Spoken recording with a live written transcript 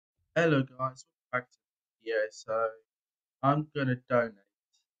Hello guys, welcome back to the video. So I'm gonna donate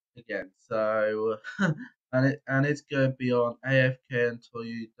again. So and it's gonna be on AFK until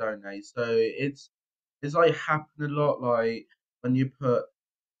you donate. So it's like happen a lot like when you put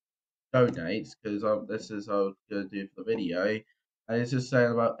donates because this is how I'm gonna do for the video. And it's just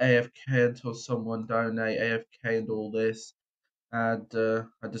saying about AFK until someone donate AFK and all this. And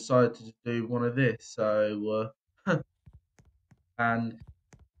I decided to do one of this. So and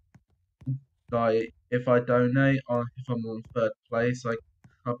like if I donate, or if I'm on third place,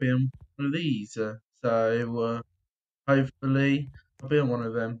 I'll be on one of these. So hopefully I'll be on one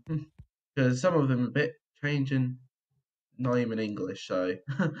of them because some of them are a bit changing, not even English. So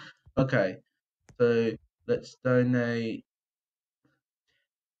okay, so let's donate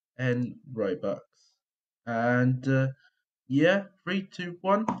 10 Robux, and yeah, 3, 2,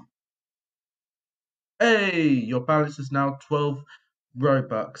 1. Hey, your balance is now 12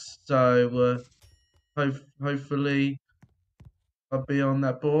 Robux. So hopefully I'll be on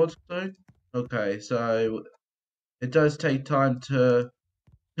that board soon. Okay, so it does take time to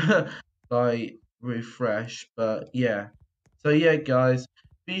like refresh, but yeah. So yeah, guys,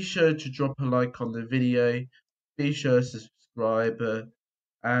 be sure to drop a like on the video. Be sure to subscribe,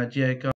 and yeah, guys.